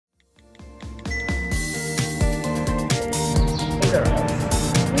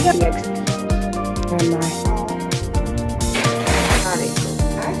TX on my I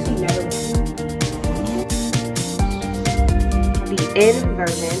actually never the in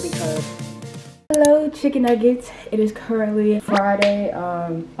version because hello chicken nuggets. It is currently Friday.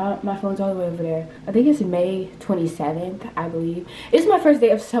 My phone's all the way over there. I think it's May 27th, I believe. It's my first day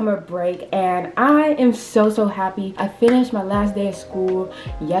of summer break and I am so happy. I finished my last day of school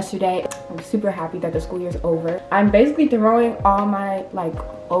yesterday. I'm super happy that the school year is over. I'm basically throwing all my like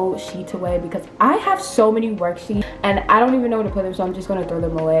old sheets away because I have so many worksheets and I don't even know where to put them, so I'm just gonna throw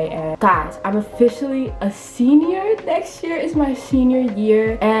them away. And guys, I'm officially a senior. Next year is my senior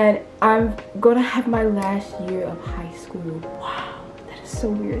year and I'm gonna have my last year of high school. Wow, that is so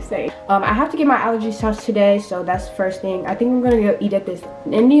weird to say. I have to get my allergy shots today, so that's the first thing. I think I'm gonna go eat at this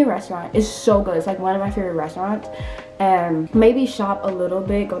Indian restaurant. It's so good. It's like one of my favorite restaurants. And maybe shop a little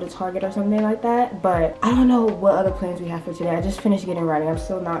bit, go to Target or something like that. But I don't know what other plans we have for today. I just finished getting ready. I'm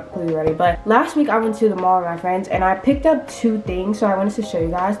still not completely ready. But last week I went to the mall with my friends and I picked up 2 things. So I wanted to show you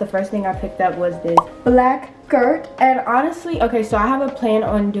guys. The first thing I picked up was this black skirt. And honestly, okay, so I have a plan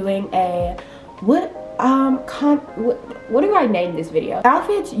on doing a what do I name this video?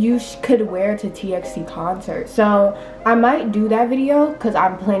 Outfits you could wear to TXT concert. So I might do that video because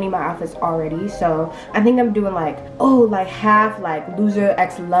I'm planning my outfits already. So I think I'm doing like, half like loser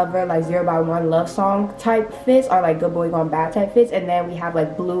x lover, like 0 by 1 love song type fits, or like good boy gone bad type fits. And then we have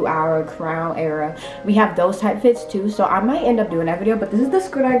like blue hour, crown era. We have those type fits too. So I might end up doing that video, but this is the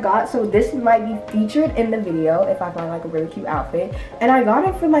skirt I got. So this might be featured in the video if I find like a really cute outfit. And I got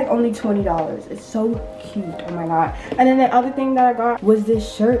it for like only $20. It's so cute, oh my god. And then the other thing that I got was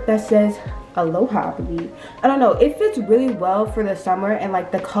this shirt that says Aloha, I believe. I don't know, it fits really well for the summer and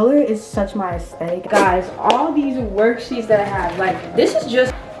like the color is such my aesthetic. Guys, all these worksheets that I have, like this is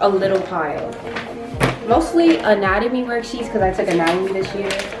just a little pile. Mostly anatomy worksheets because I took anatomy this year.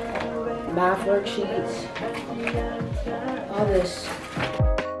 Math worksheets. All this.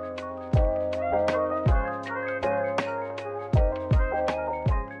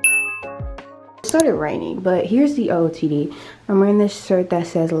 Started raining, but here's the OOTD. I'm wearing this shirt that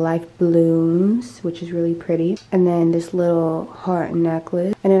says Life Blooms, which is really pretty, and then this little heart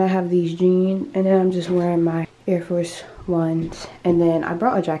necklace, and then I have these jeans, and then I'm just wearing my Air Force Ones, and then I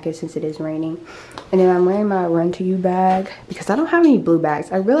brought a jacket since it is raining, and then I'm wearing my Run To You bag because I don't have any blue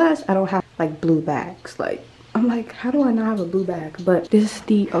bags. I realized I don't have like blue bags. Like I'm like, how do I not have a blue bag? But this is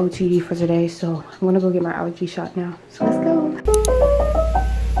the OOTD for today, so I'm gonna go get my allergy shot now. So let's go.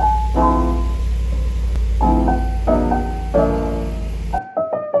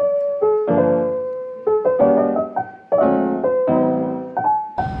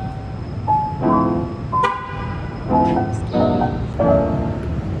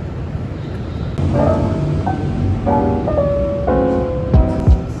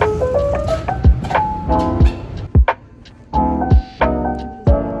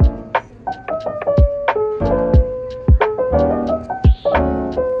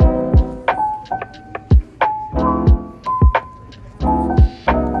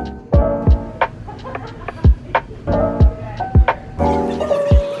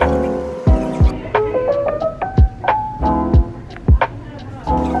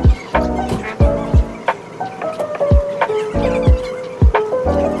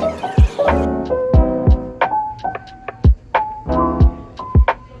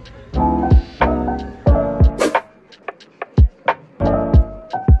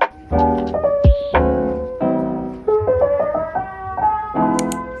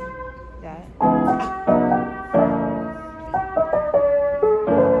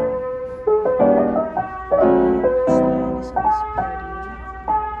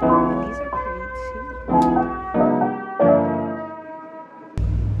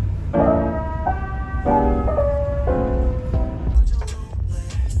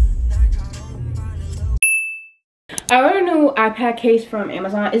 I ordered a new iPad case from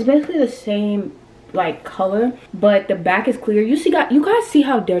Amazon. It's basically the same like color, but the back is clear. You guys see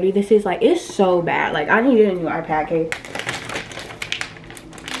how dirty this is? Like it's so bad. Like I needed a new iPad case.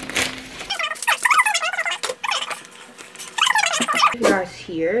 You guys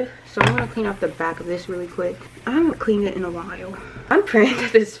here, so I'm gonna clean off the back of this really quick. I haven't cleaned it in a while. I'm praying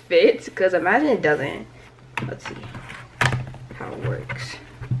that this fits because imagine it doesn't. Let's see how it works.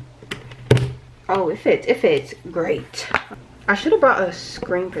 Oh, it fits great. I should have brought a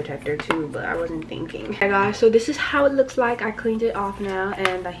screen protector too, but I wasn't thinking. Hey guys, so this is how it looks like. I cleaned it off now,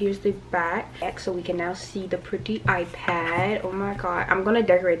 and here's the back, so we can now see the pretty iPad. Oh my god, I'm gonna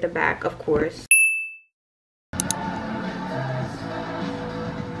decorate the back, of course.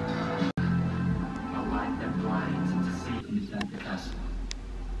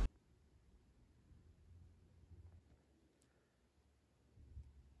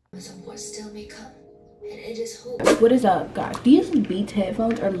 support still may come. And it is hope. What is up, guys? These Beats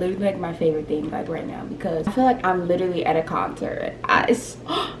headphones are literally like my favorite thing like right now, because I feel like I'm literally at a concert. I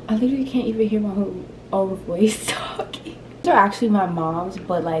literally can't even hear my own voice talking. These are actually my mom's,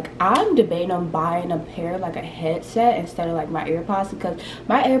 but like I'm debating on buying a pair, like a headset instead of like my AirPods, because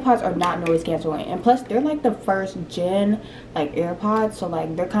my AirPods are not noise canceling, and plus they're like the first gen like AirPods, so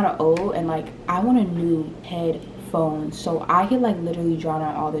like they're kind of old, and like I want a new headphone so I can like literally drown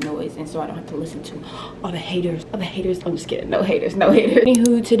out all the noise, and so I don't have to listen to all the haters. I'm just kidding. No haters.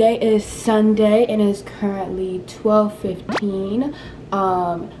 Anywho, today is Sunday and it's currently 12:15.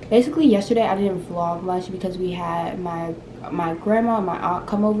 Basically yesterday I didn't vlog much because we had my grandma and my aunt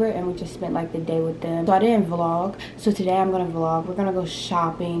come over and we just spent like the day with them, so I didn't vlog. So today I'm gonna vlog. We're gonna go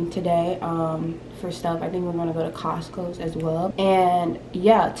shopping today for stuff. I think we're gonna go to Costco's as well, and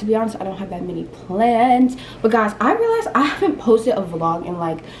yeah, to be honest I don't have that many plans. But guys, I realized I haven't posted a vlog in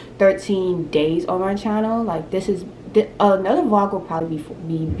like 13 days on my channel. Like this is another vlog will probably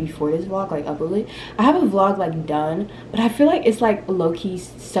be before this vlog, like uploaded. I have a vlog like done, but I feel like it's like low-key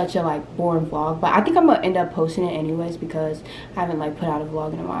such a like boring vlog, but I think I'm gonna end up posting it anyways because I haven't like put out a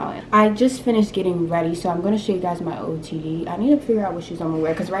vlog in a while. I just finished getting ready, so I'm gonna show you guys my OOTD. I need to figure out what shoes I'm gonna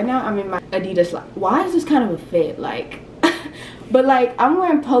wear, because right now I'm in my Adidas. Why is this kind of a fit? Like but like I'm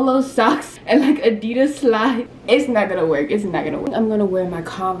wearing polo socks and like Adidas slide. It's not gonna work. I'm gonna wear my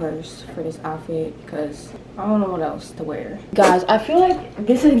Converse for this outfit because I don't know what else to wear. Guys, I feel like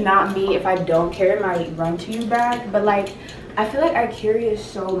this is not me if I don't carry my run to you bag, but like I feel like I carry it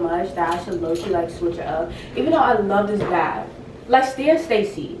so much that I should low-key like switch it up, even though I love this bag. Like Stan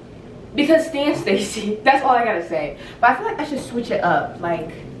Stacy, because Stan Stacy, that's all I gotta say. But I feel like I should switch it up, like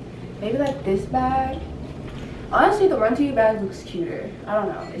maybe like this bag. Honestly, the run to you bag looks cuter. I don't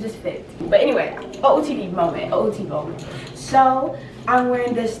know, it just fits. But anyway, OOTD moment. So I'm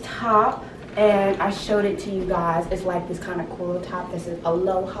wearing this top and I showed it to you guys. It's like this kind of cool top. This is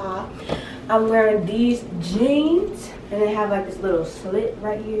Aloha. I'm wearing these jeans and they have like this little slit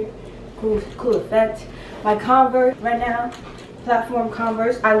right here. Cool effect. My Converse right now, platform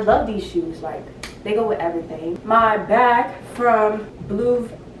Converse. I love these shoes, like they go with everything. My bag from Blue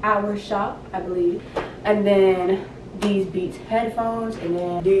Hour Shop, I believe. And then these Beats headphones, and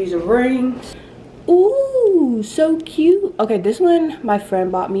then these rings. Ooh, so cute. Okay, this one my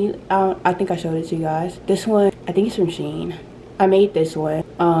friend bought me. I think I showed it to you guys. This one, I think it's from Shein. I made this one.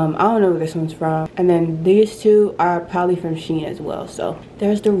 I don't know where this one's from. And then these two are probably from Shein as well. So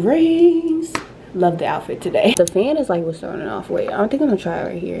there's the rings. Love the outfit today. The fan is like what's throwing it off. Wait, I think I'm gonna try it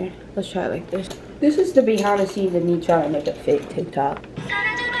right here. Let's try it like this. This is the behind the scenes of me trying to make a fake TikTok.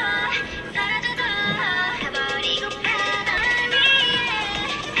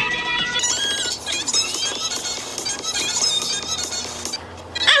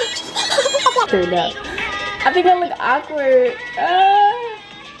 Turned out. I think I look awkward.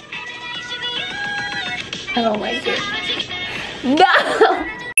 I don't like it. No!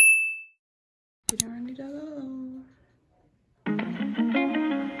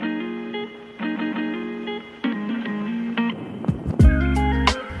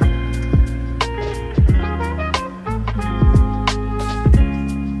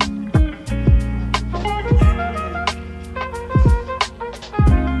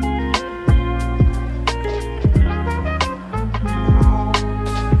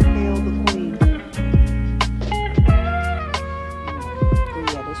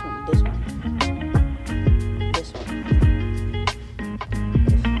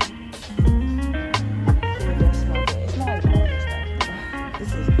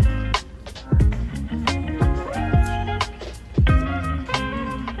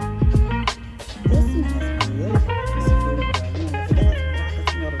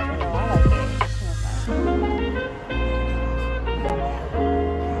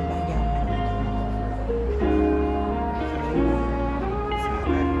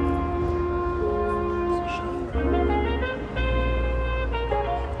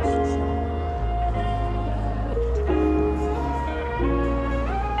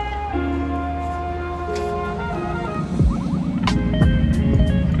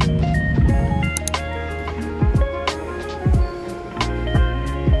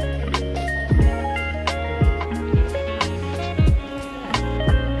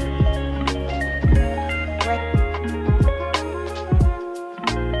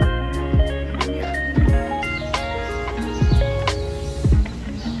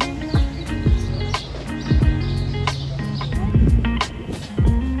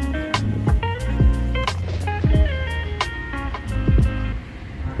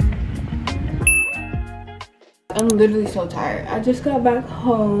 I'm literally so tired. I just got back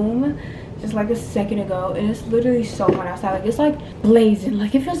home just like a second ago, and it's literally so hot outside. Like, it's like blazing.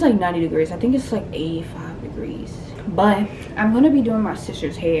 Like, it feels like 90 degrees. I think it's like 85 degrees. But I'm gonna be doing my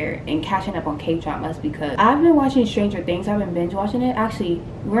sister's hair and catching up on K-dramas because I've been watching Stranger Things. I've been binge watching it. Actually,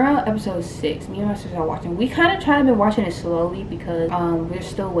 we're on episode 6. Me and my sister are watching. We kind of try to be watching it slowly because we're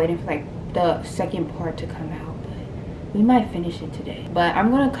still waiting for like the second part to come out. But we might finish it today. But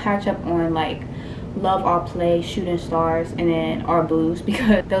I'm gonna catch up on like Love All Play, Shooting Stars, and then Our Blues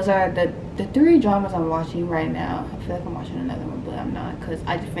because those are the 3 dramas I'm watching right now. I feel like I'm watching another one, but I'm not because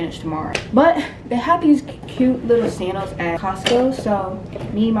I just finished tomorrow. But they have these cute little sandals at Costco, so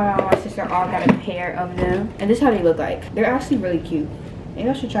me, my mom, my sister all got a pair of them, and this is how they look like. They're actually really cute. Maybe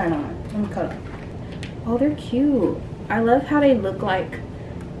I should try them on. Let me cut them. Oh, they're cute. I love how they look like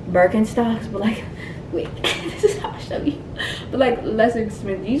Birkenstocks, but like, wait, this is how I show you, but like less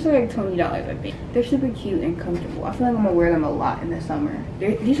expensive. These are like $20, I think. They're super cute and comfortable. I feel like I'm gonna wear them a lot in the summer.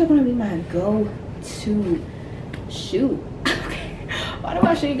 These are gonna be my go-to shoe. Okay, why do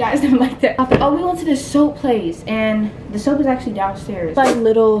I show you guys them like that? Oh, we went to this soap place, and the soap is actually downstairs. It's like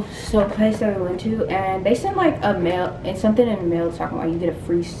little soap place that we went to, and they sent like a mail and something in the mail talking about you get a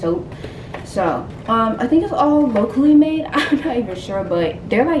free soap. So I think it's all locally made. I'm not even sure, but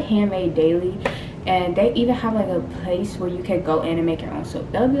they're like handmade daily, and they even have like a place where you can go in and make your own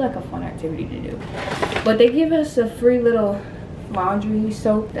soap. That would be like a fun activity to do. But they give us a free little laundry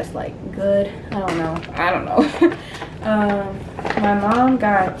soap that's like good. I don't know. My mom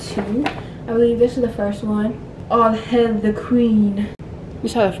got 2. I believe this is the first one. All Hail the Queen.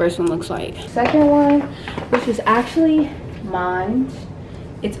 This is how the first one looks like. Second one, which is actually mine.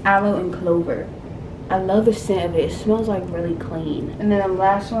 It's aloe and clover. I love the scent of it. It smells like really clean. And then the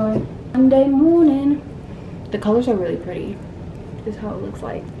last one, Monday morning. The colors are really pretty. This is how it looks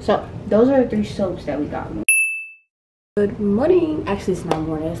like. So those are the 3 soaps that we got. Good morning. Actually, it's not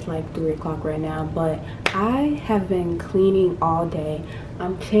morning. It's like 3 o'clock right now, but I have been cleaning all day.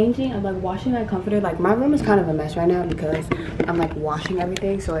 I'm changing. I'm like washing my comforter. Like, my room is kind of a mess right now because I'm like washing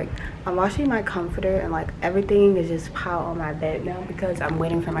everything. So like I'm washing my comforter, and like everything is just piled on my bed now because I'm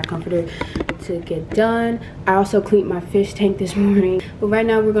waiting for my comforter to get done. I also cleaned my fish tank this morning, but right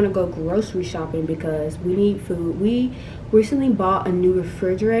now we're gonna go grocery shopping because we need food. We recently bought a new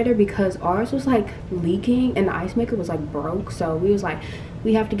refrigerator because ours was like leaking and the ice maker was like broke, so we was like,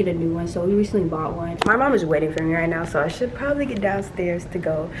 we have to get a new one. So we recently bought one. My mom is waiting for me right now, so I should probably get downstairs to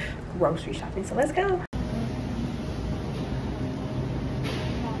go grocery shopping. So let's go.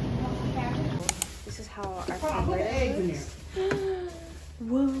 This is how our comforter is.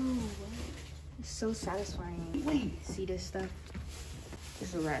 Whoa, it's so satisfying. Wait, see this stuff?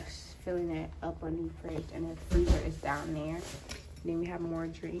 This is the rest. Filling it up on the fridge, and the freezer is down there. Then we have more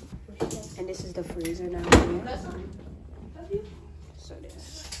drink, and this is the freezer down here. So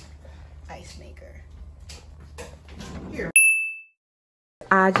this ice maker. Here.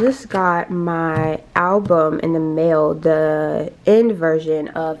 I just got my album in the mail, the end version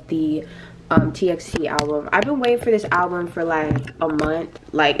of the TXT album. I've been waiting for this album for like a month.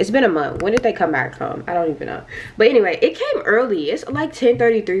 Like, it's been a month. When did they come back from? I don't even know. But anyway, it came early. It's like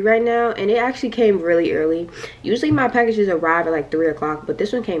 10:33 right now, and it actually came really early. Usually my packages arrive at like 3 o'clock, but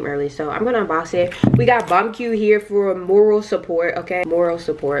this one came early, so I'm gonna unbox it. We got barbecue here for moral support. Okay, moral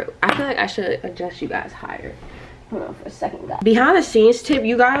support. I feel like I should adjust you guys higher. Hold on for a second, guys. Behind the scenes tip,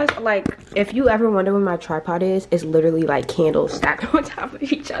 you guys, like, if you ever wonder where my tripod is, it's literally like candles stacked on top of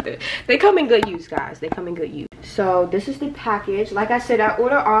each other. They come in good use, guys. They come in good use. So this is the package. Like I said, I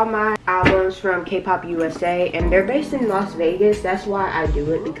order all my albums from K-pop USA, and they're based in Las Vegas. That's why I do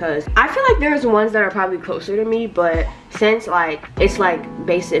it, because I feel like there's ones that are probably closer to me, but since like it's like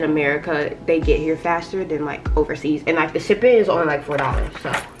based in America, they get here faster than like overseas, and like the shipping is only like $4,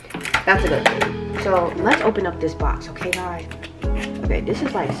 so that's a good thing. So let's open up this box, okay guys? Okay, this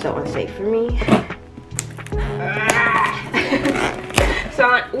is like so unsafe for me.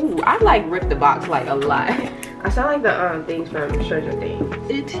 So ooh, I like ripped the box like a lot. I sound like the things from Stranger Things.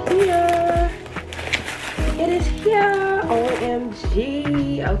 It's here. It is here.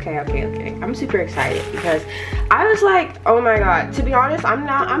 OMG. Okay. I'm super excited because I was like, oh my god. To be honest, I'm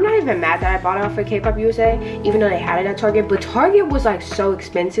not even mad that I bought it off of K-pop USA, even though they had it at Target. But Target was like so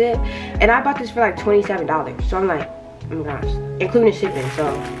expensive, and I bought this for like $27. So I'm like, oh my gosh, including shipping.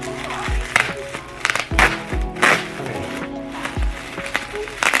 So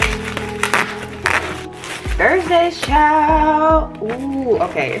Thursday's child. Ooh,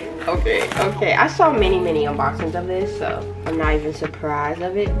 okay. I saw many unboxings of this, so I'm not even surprised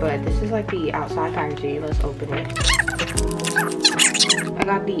of it, but this is like the outside packaging. Let's open it. I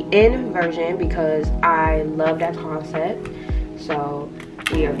got the in version because I love that concept. So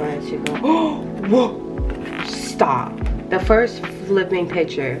we are going to go. Oh, whoa! Stop. The first flipping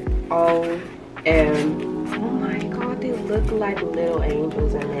picture. Oh my god, they look like little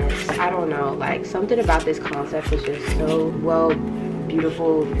angels in this. I don't know, like something about this concept is just so well,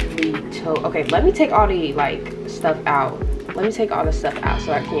 beautifully okay, let me take all the like stuff out. Let me take all the stuff out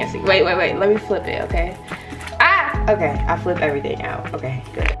so I can't see. Wait, let me flip it, okay? Ah! Okay, I flipped everything out. Okay,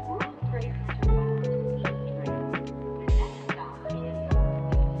 good.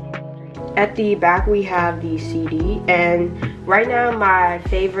 At the back we have the CD, and right now my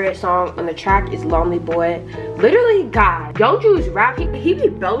favorite song on the track is Lonely Boy. Literally, God, Yeonjun's rap, he be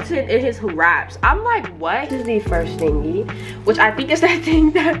belting in his raps. I'm like, what? This is the first thingy, which I think is that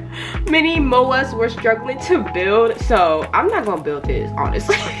thing that many MOAs were struggling to build. So I'm not gonna build this,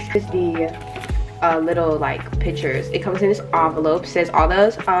 honestly. It's the little like pictures. It comes in this envelope, says all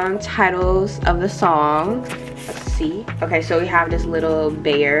those titles of the song. Let's see. Okay, so we have this little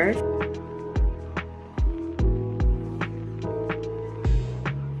bear.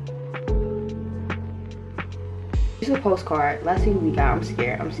 This is a postcard. Let's see who we got. I'm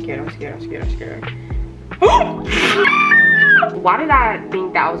scared. Why did I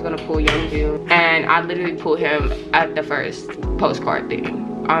think that I was gonna pull Yeonjun? And I literally pulled him at the first postcard thing.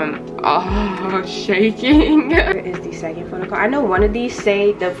 Shaking. Here is the second photo card. I know one of these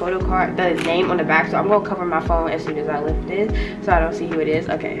say the photo card, the name on the back, so I'm gonna cover my phone as soon as I lift this so I don't see who it is.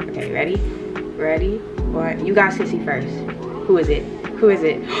 Okay, ready? What? You guys can see first. Who is it?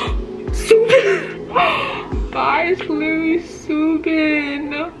 Guys, literally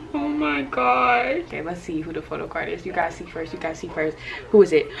Subin. Oh my god. Okay, let's see who the photo card is. You guys see first. Who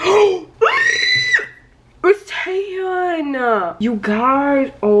is it? It's Taehyun. You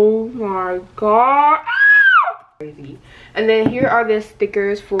guys, oh my god. Crazy. And then here are the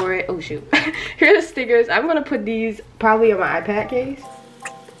stickers for it. Oh shoot. Here are the stickers. I'm gonna put these probably on my iPad case.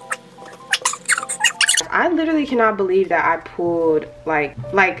 I literally cannot believe that I pulled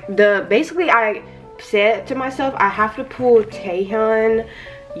basically I said to myself I have to pull Taehyun,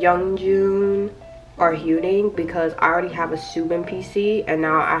 Yeonjun, or Hwiyoung because I already have a Subin PC and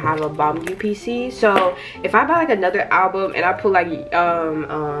now I have a Bangyu PC. So if I buy like another album and I pull like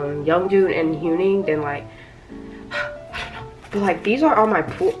Yeonjun and Hwiyoung, then like I don't know. But like these are all my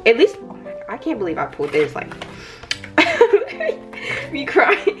pull. At least oh my god, I can't believe I pulled this. Like me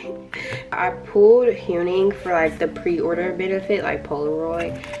crying. I pulled Hwiyoung for like the pre-order benefit, like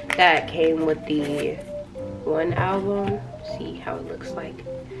Polaroid that came with the one album. See how it looks like.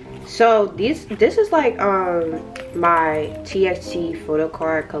 So this is like my TXT photo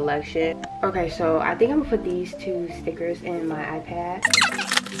card collection. Okay, so I think I'm gonna put these two stickers in my iPad.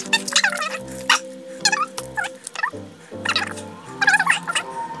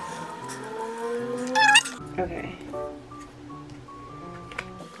 Okay.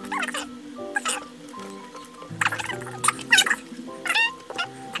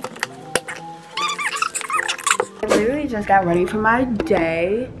 I literally just got ready for my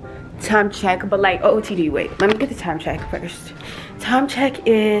day. Time check, but like OOTD, wait, let me get the time check first. Time check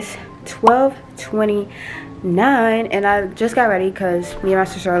is 12:29 and I just got ready because me and my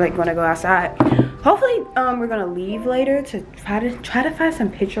sister are like gonna go outside. Hopefully we're gonna leave later to try to find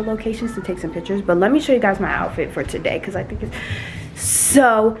some picture locations to take some pictures, but let me show you guys my outfit for today because I think it's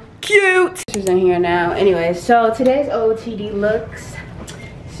so cute. She's in here now. Anyway, so today's OOTD looks.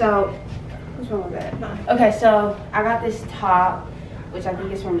 So what's wrong with that? No. Okay, so I got this top, which I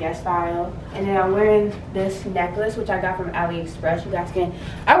think is from Guess Style, and then I'm wearing this necklace, which I got from AliExpress. You guys can,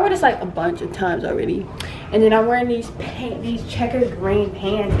 I wore this like a bunch of times already, and then I'm wearing these checkered green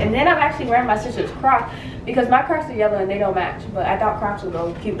pants, and then I'm actually wearing my sister's Crocs because my Crocs are yellow and they don't match, but I thought Crocs would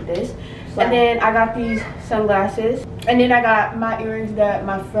go cute with this. Wow. And then I got these sunglasses, and then I got my earrings that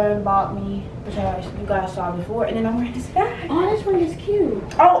my friend bought me, which you guys saw before, and then I'm wearing this bag. Oh, this ring is cute.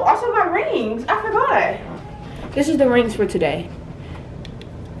 Oh, also my rings. I forgot. This is the rings for today.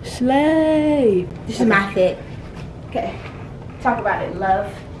 Slay. This is my fit. Okay. Talk about it,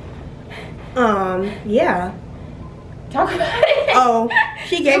 love. Yeah. Talk about it. Oh,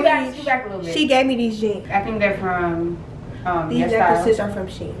 she gave me these. Back a little bit. She gave me these jeans. I think they're from these necklaces are from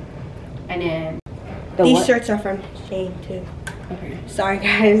Shein. And then these shirts are from Shein too. Okay. Sorry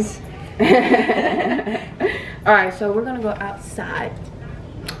guys. Alright, so we're gonna go outside.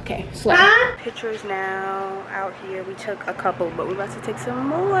 Okay, slay. Pictures now out here. We took a couple, but we're about to take some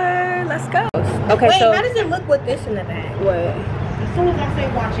more. Let's go. Okay, wait, so how does it look with this in the bag? What? As soon as I say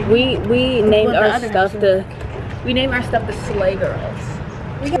watching. We named our stuff the Slay Girls.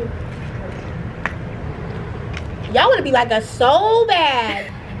 Y'all wanna be like us so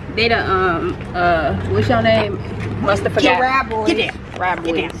bad. They the what's your name? Must have forgot. Rap boys. Get there. Rap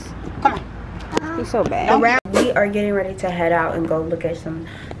boys. Come on. He's so bad. We are getting ready to head out and go look at some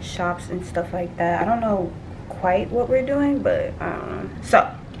shops and stuff like that. I don't know quite what we're doing, but so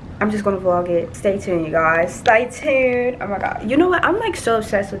I'm just gonna vlog it. Stay tuned, you guys. Stay tuned. Oh my god. You know what? I'm like so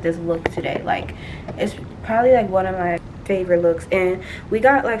obsessed with this look today. Like, it's probably like one of my favorite looks, and we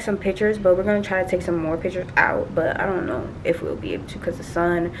got like some pictures, but we're gonna try to take some more pictures out, but I don't know if we'll be able to because the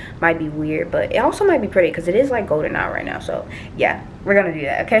sun might be weird, but it also might be pretty because it is like golden out right now. So yeah, we're gonna do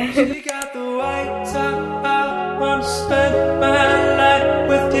that. Okay. She got the white top. I wanna spend my life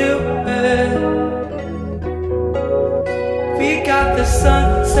with you. We got the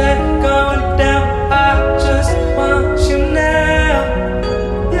sunset going down. I just want you now.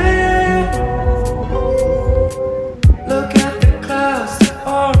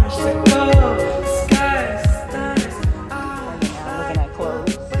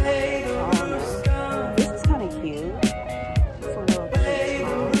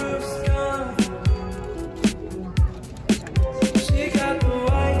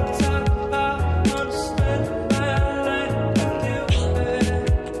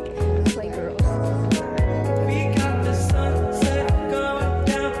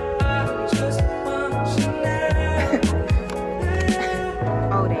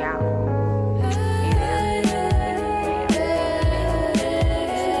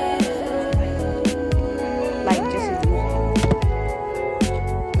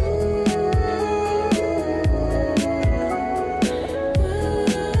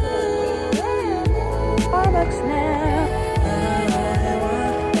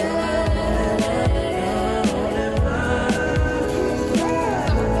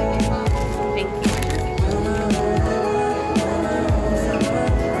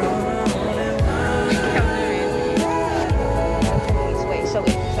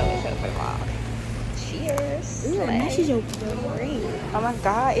 Oh my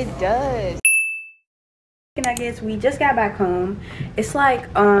god, it does. I guess we just got back home. It's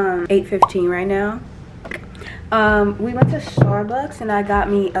like 8:15 right now. We went to Starbucks and I got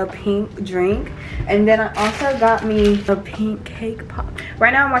me a pink drink, and then I also got me a pink cake pop.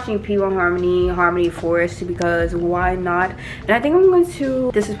 Right now I'm watching P1 Harmony Forest because why not? And I think I'm going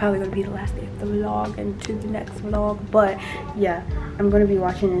to, this is probably going to be the last day of the vlog and to the next vlog, but yeah, I'm going to be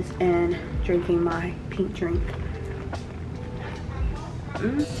watching this and drinking my pink drink.